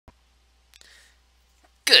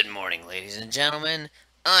Good morning, ladies and gentlemen.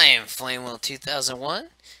 I am Flamewell2001,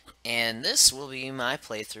 and this will be my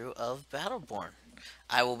playthrough of Battleborn.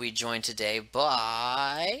 I will be joined today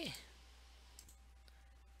by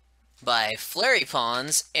Flarey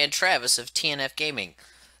Pawns and Travis of TNF Gaming.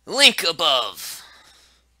 Link above.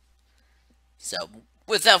 So,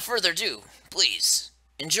 without further ado, please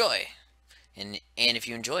enjoy. And if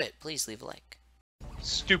you enjoy it, please leave a like.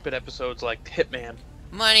 Stupid episodes like Hitman.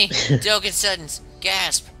 Money, Dogen Suddens,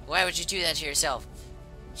 gasp. Why would you do that to yourself?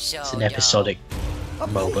 So It's an episodic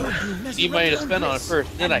MOBA. You might have spent on it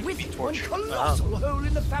first, then I could be One tortured. colossal hole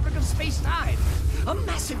in the fabric of space-time. A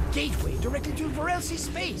massive gateway directly to Varelsi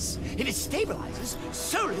space. If it stabilizes,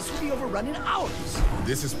 Solus will be overrun in hours.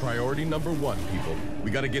 This is priority number one, people.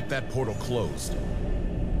 We gotta get that portal closed.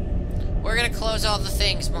 We're gonna close all the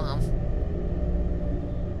things, Mom.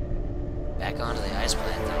 Back onto the ice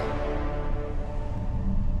planet, though.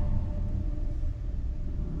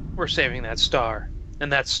 We're saving that star,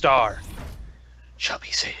 and that star shall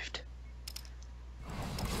be saved.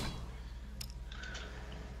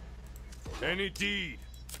 Any deed.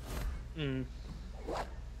 I'm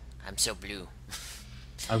so blue.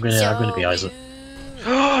 I'm gonna be Isaac.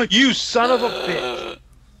 You son of a bitch!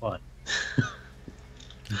 What?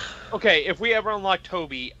 Okay, if we ever unlock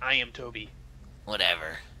Toby, I am Toby.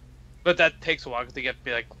 Whatever. But that takes a while because they get to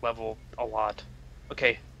be like level a lot.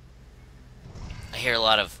 Okay, I hear a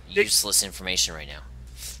lot of useless information right now.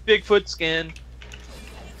 Bigfoot skin.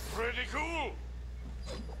 Pretty cool.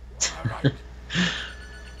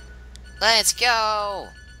 Let's go!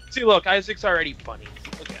 See, look, Isaac's already funny.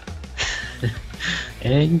 Look at him.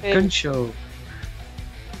 And Hey. gun show.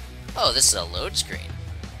 Oh, this is a load screen.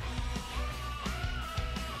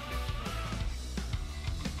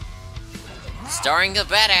 Starring the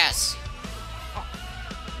badass!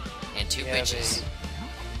 And two bitches.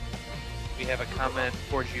 We have a comment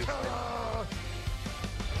for you.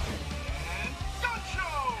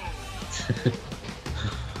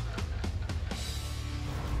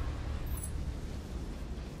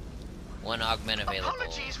 One augment available.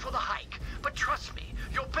 Apologies for the hike, but trust me,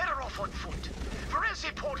 you're better off on foot.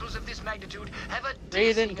 Varelsi portals of this magnitude have a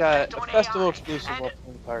Raiden got effect a on festival AI, exclusive and-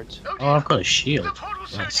 weapon cards Oh, Oh, I've dear. got a shield. The portal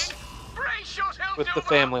Nice. surging. Brace yourself, with the Nova.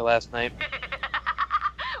 family last night.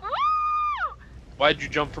 Woo! Why'd you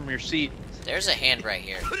jump from your seat? There's a hand right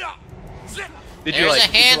here. Did There's you like?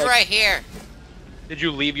 a hand right here! Did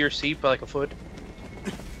you leave your seat by like a foot?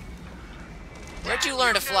 Where'd you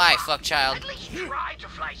learn to fly, fuck child? At least try to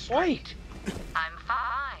fly Why? straight. I'm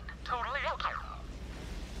fine. Totally okay.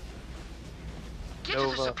 Get to the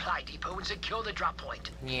Nova. supply depot and secure the drop point.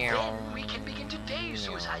 Then we can begin today's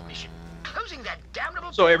suicide mission. Closing that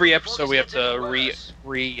damnable So every portal before episode we have this gets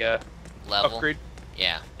to any worse. Level? upgrade.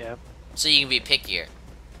 Yeah. Yeah. So you can be pickier.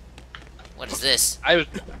 What is this? I These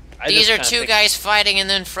just are kinda two think- guys fighting and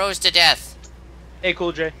then froze to death. Hey,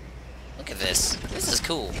 Cool J. Look at this. This is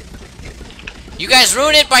cool. You guys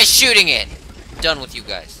ruin it by shooting it. Done with you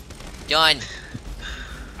guys. Done.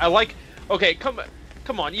 I like. Okay, come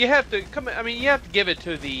on. You have to come. I mean, you have to give it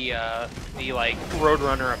to the like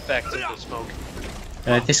Roadrunner effect of the smoke.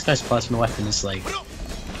 This guy's plasma weapon is like...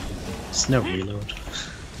 It's no reload.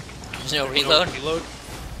 There's no reload. Reload.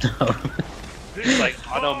 No. It's like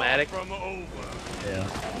automatic. Yeah.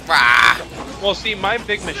 Rah! Well, see, my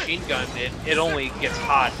big machine gun, it only gets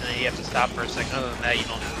hot, and then you have to stop for a second. Other than that, you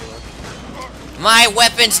don't have to reload. My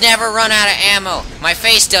weapons never run out of ammo. My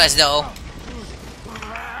face does, though.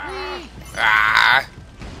 Rah!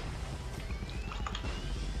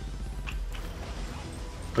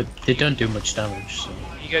 But they don't do much damage, so...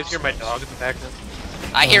 You guys hear my dog in the background?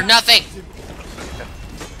 I hear nothing.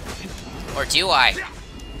 Or do I?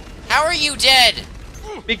 How are you dead?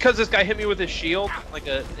 Because this guy hit me with his shield,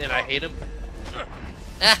 and I hate him.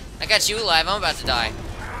 Ah, I got you alive. I'm about to die.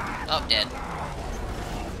 Oh, dead.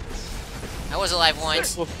 I was alive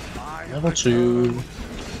once. Level 2.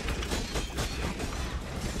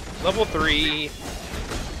 Level 3.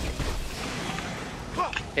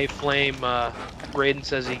 Hey, Flame, Raiden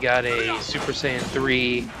says he got a Super Saiyan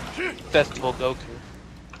 3 Festival Goku.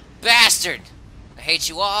 Bastard! I hate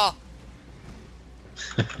you all.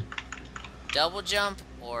 Double jump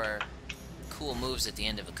or cool moves at the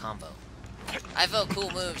end of a combo? I vote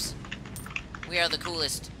cool moves. We are the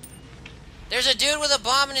coolest. There's a dude with a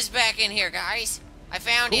bomb in his back in here, guys. I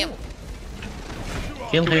found him.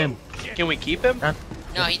 Kill him. Can we keep him?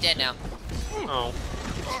 No, he's dead now. Oh.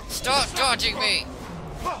 Stop dodging me!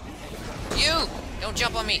 You! Don't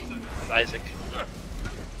jump on me! Isaac.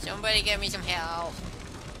 Somebody get me some help.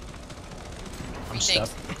 I'm Thanks. stuck.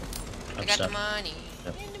 I I'm got the stuck. money.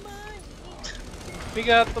 Yep. And the money. We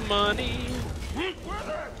got the money.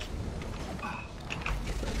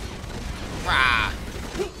 Rah!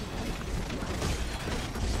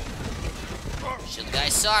 Shield guy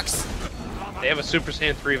sucks. They have a Super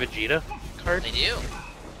Saiyan 3 Vegeta card? They do.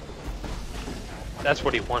 That's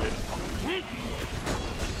what he wanted.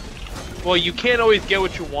 Well, you can't always get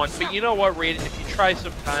what you want, but you know what, Raiden? If you try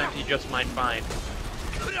sometimes, you just might find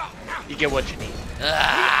you get what you need.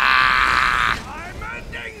 Ah! I'm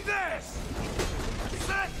ending this!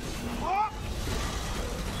 Set up!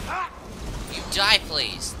 You die,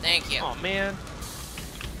 please. Thank you. Oh man,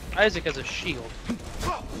 Isaac has a shield.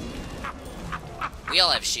 We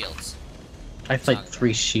all have shields. I have like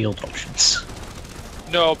 3 shield options.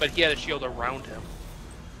 No, but he had a shield around him.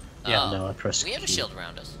 Yeah, Oh, no, I pressed we have a Q. shield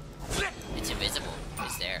around us. It's invisible.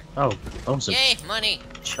 It's there. Oh, that was a Yay, money!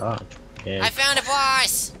 charge. Yeah. I found a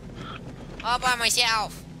boss! All by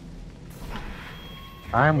myself.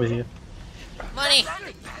 I'm with you. Money!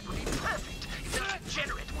 Landing pad would be perfect if the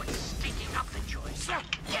degenerate weren't stinking up the joints.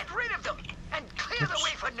 Get rid of them and clear the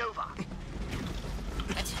way for Nova.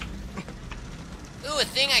 What? Ooh, a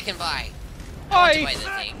thing I can buy. I want to buy the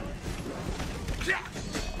thing.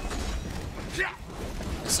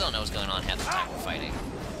 I still don't know what's going on half the time we're fighting.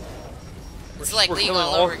 It's like we're League killing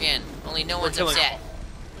all all- over again. Only no one's killing upset.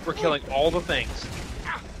 We're killing all the things.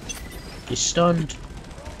 You're stunned.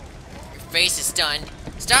 Your face is stunned.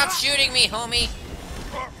 Stop shooting me, homie!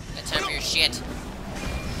 Got time for your shit.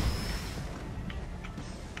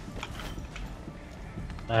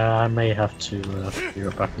 I may have to be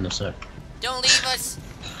right back in a sec. Don't leave us!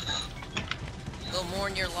 We'll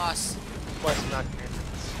mourn your loss. What's not here?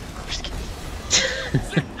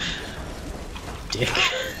 Dick.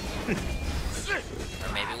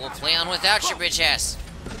 Or maybe we'll play on without your bitch ass.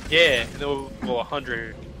 Yeah, and then we'll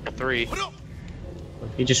 103.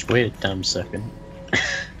 You just wait a damn second.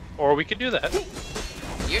 Or we could do that.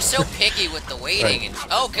 You're so picky with the waiting Right. and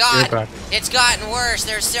oh You're god! back. It's gotten worse,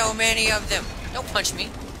 there's so many of them. Don't punch me.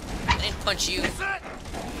 I didn't punch you.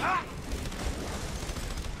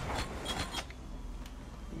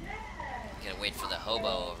 Gotta wait for the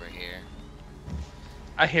hobo over here.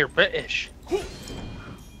 I hear British.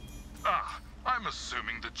 Ah, I'm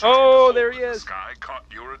assuming the Oh, giant there hole he in the is. sky caught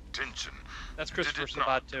your attention. That's Christopher Did it not?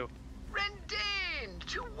 Sabat too. Rendane,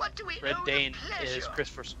 to what do we Red owe Dane the pleasure? is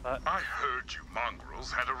Christopher Sabat. I heard you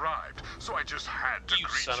mongrels had arrived, so I just had to You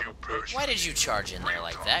greet son of you a bitch. personally. Why did you charge in there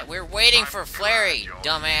like that? We're waiting for Flarey,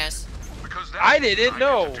 dumbass. Because now I didn't get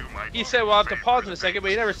know. to do my He said we'll have to favorite pause in a second, thing,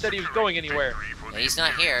 but he never said he was going securing anywhere. victory for Yeah, the he's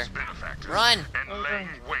not here. Imperial's benefactors Run. And Okay. laying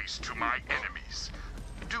waste to my enemies.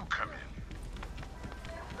 Do come in.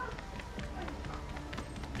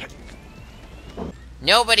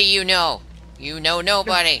 Nobody you know. You know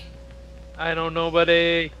nobody. I don't know,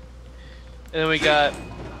 buddy. And then we got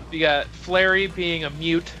Flarey being a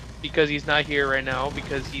mute because he's not here right now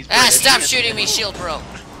because he's Ah, British. stop shooting me, shield bro.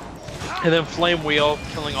 And then Flame Wheel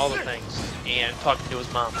killing all the things and talking to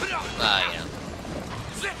his mom. You know.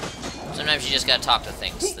 Sometimes you just gotta talk to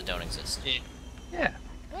things that don't exist. Yeah.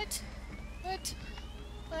 What? What?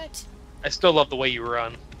 What? I still love the way you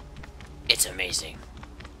run. It's amazing.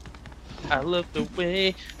 I love the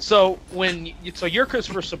way. So so you're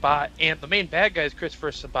Christopher Sabat and the main bad guy is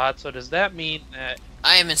Christopher Sabat. So does that mean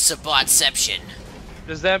I am in Sabatception.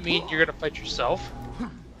 you're gonna fight yourself?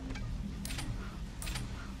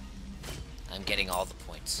 I'm getting all the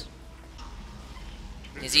points.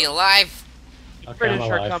 Is he alive? The Okay, I'm British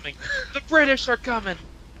are alive. coming. The British are coming.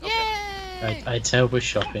 Yay! I tell with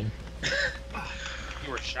shopping.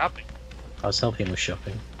 You were shopping. I was helping with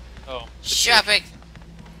shopping. Oh. Shopping.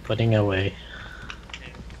 Putting away.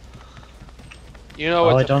 You know Oh,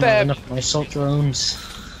 I what's a don't have fab? enough of my assault drones.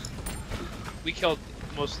 We killed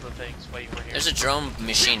most of the things while you were here. There's a drone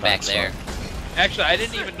machine back there. Actually, I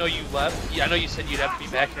didn't even know you left. Yeah, I know you said you'd have to be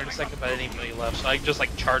back here in a second, but I didn't even know you left. So I just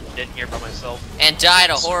like charged in here by myself. And died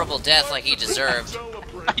a horrible death like he deserved.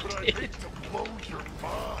 I did.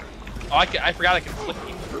 Oh, I forgot I could flip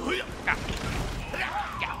you.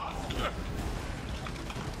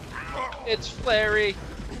 It's Flarey.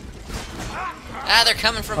 Ah, they're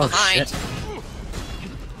coming from Oh, behind. shit.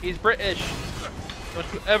 He's British. Don't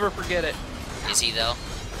you ever forget it. Is he though?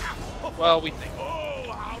 Well, we think.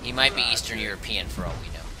 He might be Eastern European for all we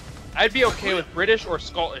know. I'd be okay with British or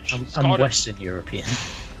Scottish. I'm Scottish. Western European.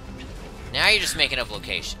 Now you're just making up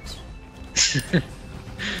locations.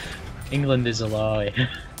 England is a lie.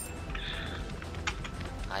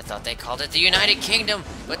 I thought they called it the United Kingdom,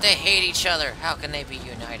 but they hate each other. How can they be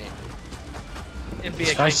united? And be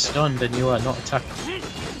This a guy's kingdom. stunned and you are not attacking.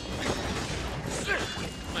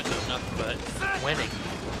 Might do nothing but winning.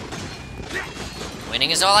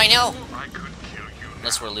 Winning is all I know. I could kill you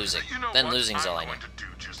Unless we're losing. You know Then what? losing's all I I'm know. going to do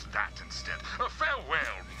just that instead. Farewell,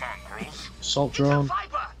 mongrels. Assault It's a drone.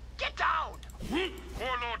 Viper! Get down!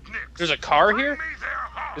 Warlord Nix. There's a car bring here? me their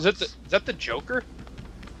hearts. Is that the Joker?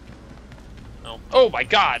 No. Oh my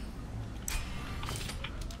God!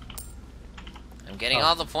 I'm getting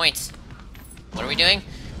all the points. What are we doing?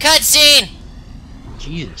 Cutscene!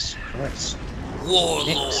 Jesus Christ.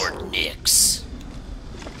 Warlord Nix.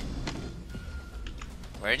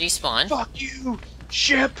 Where did he spawn? Fuck you,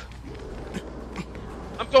 ship!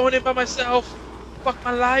 I'm going in by myself. Fuck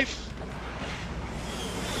my life.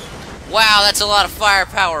 Wow, that's a lot of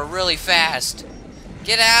firepower really fast.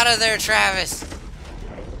 Get out of there, Travis.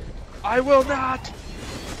 I will not.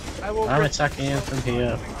 I will. I'm attacking him from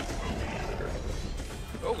here.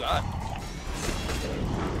 Oh God.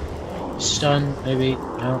 Stun, maybe.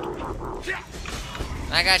 No.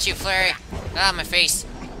 I got you, Flarey. Ah, my face.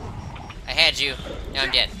 I had you. Now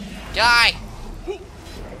I'm dead. Die!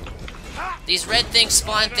 These red things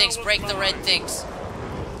spawn things. Break the red things.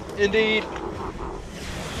 Indeed.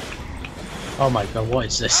 Oh my god, what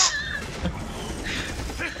is this?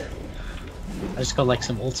 I just got like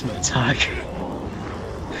some ultimate attack.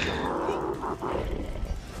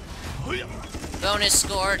 Bonus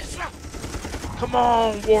scored. Come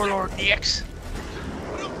on, Warlord Nix.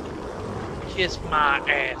 Kiss my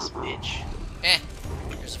ass, bitch. Eh.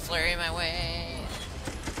 There's a Flarey in my way.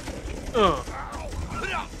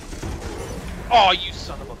 Oh, you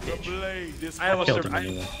son of a bitch. Killed him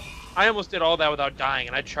anyway. I almost did all that without dying,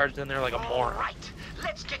 and I charged in there like a moron. Right.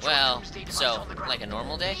 Let's get Well, to a doomsday so, device on the ground. like a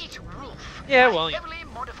normal day? Meet Rolf, Yeah, my well, yeah. heavily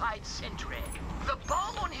modified sentry. The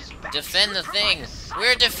bomb on his back Defend the should provide thing. a silent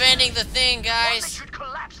We're defending the thing, one that guys. should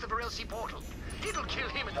collapse the Varelsi portal. It'll kill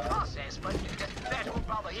him in the process, but that won't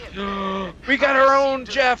bother him. We got our own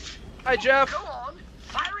Jeff. Hi, Jeff. Go on,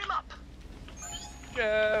 fire him up.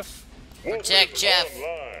 Jeff. Protect Jeff. Online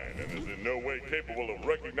and is in no way capable of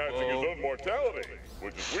recognizing his own mortality,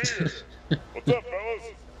 which is weird. What's up, fellas?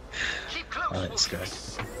 Keep close. Oh, let's go.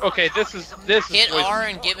 Okay, this is Hit voiced- R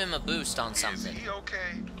and give him a boost on Is something. he okay?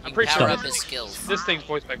 I'm pretty Power sure up his skills. this thing's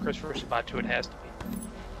voiced by Christopher Sabato. It has to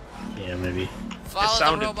be. Yeah, maybe. Follow the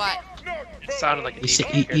sounded- robot. It sounded like a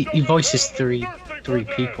He voices three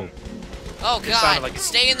people. Oh sounded god. like-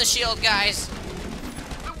 Stay in the shield, guys.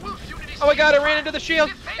 The wolf unit is Oh my God! I ran into the shield.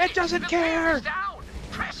 defending. It doesn't The care. is down.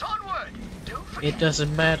 Press onward. Don't forget It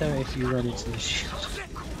doesn't matter if you run into the shield.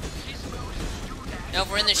 No,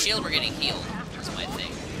 if we're in the shield, we're getting healed. That's my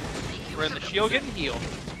thing. We're in the shield getting healed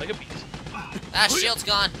like a beast. Ah, shield's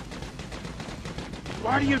gone.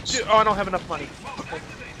 Why do you do? Oh, I don't have enough money.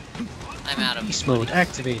 I'm out of. Beast mode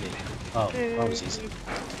activated. Oh, that was easy.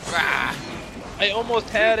 Rah. I almost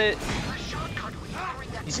had it.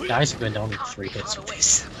 These guys are going down in 3 hits with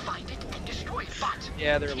this. Find it and destroy it. But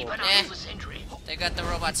Yeah, they're a keep little. an eye Eh. on the sentry. They got the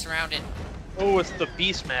robot surrounded. Oh, it's the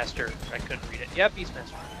Beastmaster. I couldn't read it. Yeah,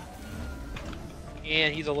 Beastmaster.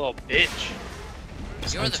 And he's a little bitch.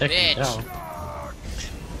 You're I'm the taking it bitch. down.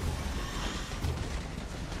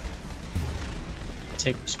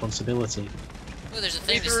 Take responsibility. Ooh, there's a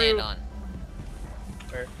thing to through. stand on.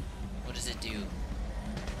 Where? What does it do?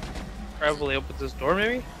 Probably opens this door,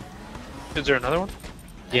 maybe? Is there another one?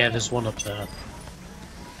 Yeah, there's one up there.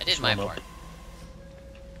 I did There's my one part. up.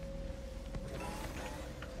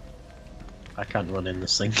 I can't run in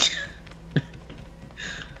this thing.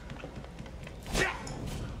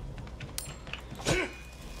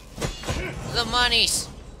 The monies!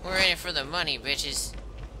 We're in it for the money, bitches.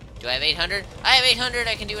 Do I have 800? I have 800,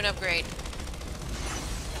 I can do an upgrade.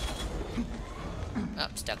 Oh,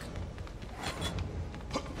 stuck.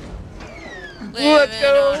 Let's Living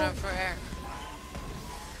go. on a prayer.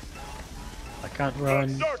 I can't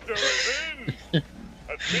run. Doctor is in.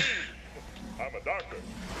 That's me. I'm a doctor.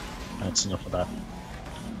 That's enough of that.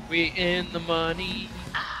 We in the money.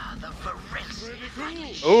 Ah, the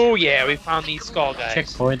Varelsi. Oh yeah, we found these skull guys.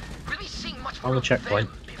 Checkpoint. Releasing much On more the of checkpoint.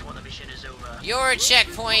 venom before the mission is over. You're a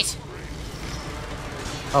checkpoint.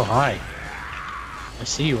 Oh, hi. I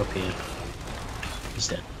see you up here. He's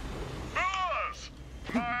dead. Us!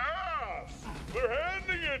 My ass! They're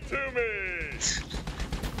handing it to me!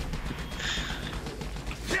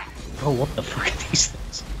 Oh, what the fuck are these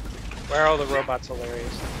things? Why are all the robots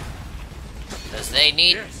hilarious? Because they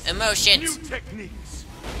need emotions. techniques.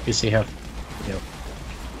 Because they have, you know,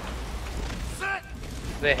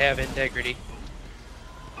 They have integrity.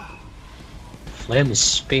 Flame is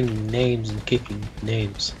spinning names and kicking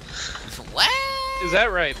names. What? Is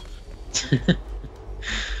that right?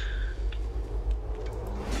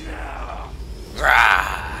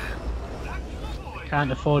 Rah.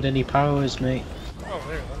 Can't afford any powers, mate. Oh,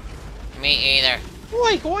 there we go. Me either.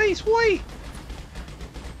 Wait, wait, wait!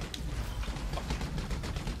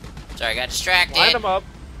 Sorry, I got distracted. Line them up.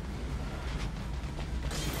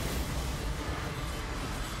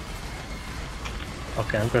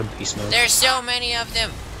 Okay, I'm going beast mode. There's so many of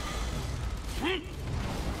them.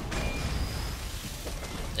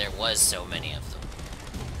 There was so many of them.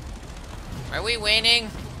 Are we winning?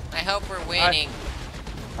 I hope we're winning.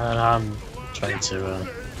 And I'm trying to,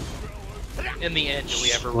 In the end, do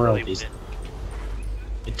we ever Well, really these- win?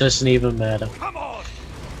 it doesn't even matter.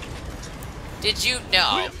 Did you?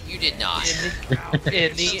 No, you did not.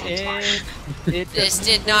 In the end, it This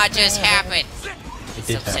did not just happen. It This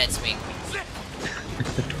did upsets happen. me.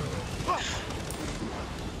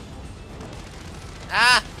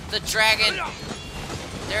 Ah, the dragon.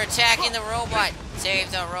 They're attacking the robot.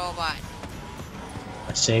 Save the robot.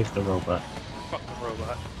 I saved the robot. Fuck the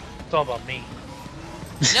robot. It's all about me.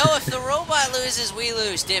 No, if the robot loses, we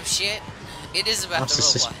lose, dipshit. It is about the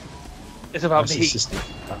Narcissist- robot. It's about me.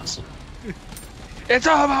 Narcissistic bastard. It's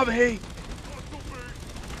all about me.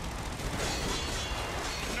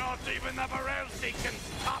 Not even the Varelsi can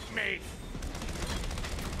stop me.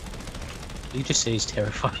 You just say he's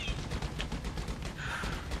terrifying.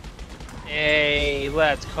 Hey,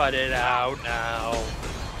 let's cut it out now.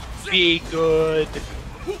 Be good.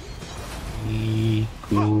 Be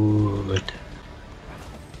good.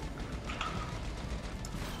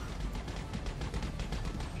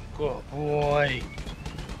 Good boy.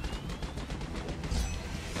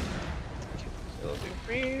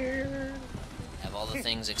 Have all the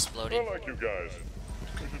things I exploded? like you guys.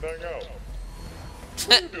 We should hang out.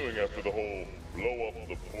 What are you doing after the whole blow up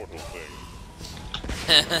the portal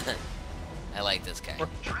thing? I like this guy.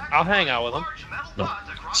 I'll hang out with him. No,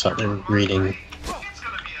 started reading. It's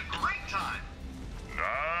gonna be a great time.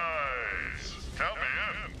 Nice. Count me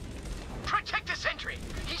in. Protect the sentry.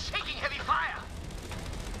 He's taking heavy fire.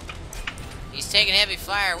 He's taking heavy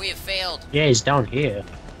fire. We have failed. Yeah, he's down here.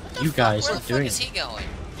 You guys Where are the fuck doing is it. he going?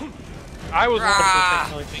 I was one of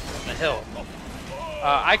Ah. the things on the hill.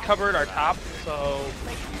 I covered our top, so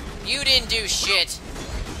You didn't do shit.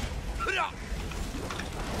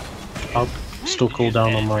 I'll still cool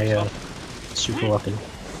down on my super weapon.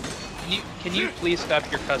 can you please stop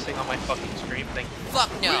your cussing on my fucking stream? Thank you. Fuck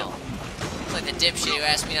no. It's like the dipshit who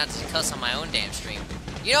asked me not to cuss on my own damn stream.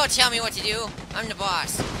 You don't tell me what to do. I'm the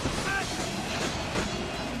boss.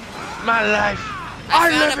 My life. I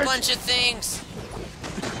live found a it. bunch of things.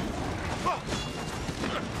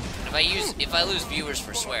 If I lose viewers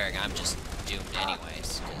for swearing, I'm just doomed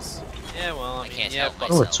anyways. Cause Yeah, well, I I mean, can't yeah, help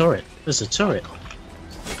fuck. Oh, a myself. turret. There's a turret.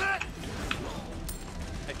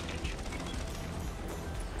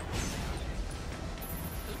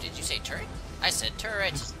 Who did you say turret? I said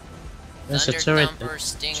turret. There's a Thunder turret Thumper, that's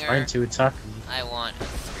Stinger. trying to attack me. I want a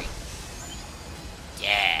 3.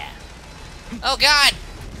 Yeah. Oh god!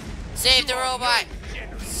 Save the robot!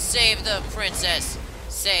 Save the princess!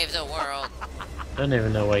 Save the world! I don't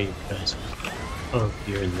even know where you guys are. Oh,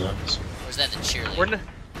 you're in that. Or is that the cheerleader?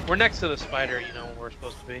 We're next to the spider. You know where we're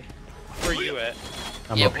supposed to be. Where are you at?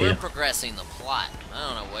 I'm yeah, up we're here. progressing the plot. I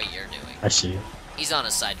don't know what you're doing. I see you. He's on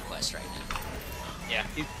a side quest right now. Yeah.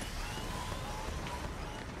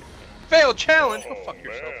 Failed challenge. Go fuck Man,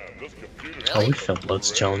 yourself. this computer Really? Oh, we felt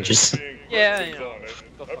loads of challenges. Yeah, you know.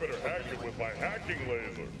 I better hack it with my hacking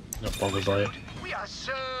laser. Not bothered by it. We are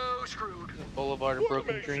so screwed. Boulevard of What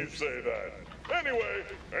Broken makes you Dreams. say that? Anyway,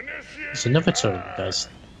 initiate. There's another turret you guys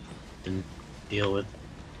didn't deal with.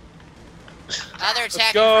 They're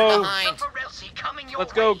attacking go. from behind. The Varelsi coming your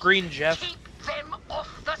Let's go, way. Green Jeff. Keep them off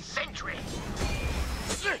the sentry.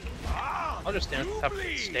 I'll just stand at the top of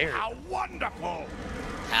the stairs. How wonderful!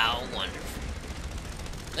 How wonderful.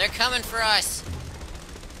 They're coming for us.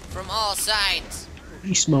 From all sides.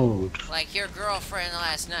 Beast mode. Like your girlfriend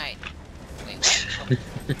last night. Wait, what?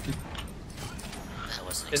 That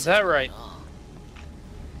wasn't Is that right? acceptable at all.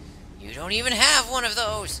 You don't even have one of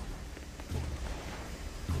those.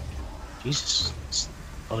 Jesus. There's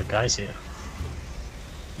a lot of guys here.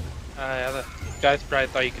 Yeah, the guys probably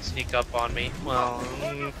thought you could sneak up on me. Well,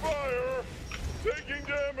 Under fire. Taking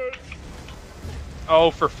damage. oh,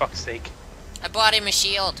 for fuck's sake. I bought him a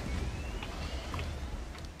shield.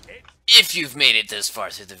 If you've made it this far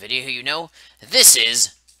through the video, you know, this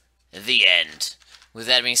is the end. With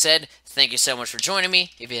that being said, thank you so much for joining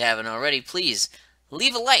me. If you haven't already, please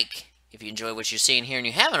leave a like. If you enjoy what you're seeing here and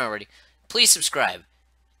you haven't already, please subscribe.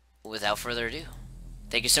 Without further ado,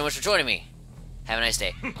 thank you so much for joining me. Have a nice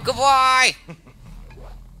day. Goodbye!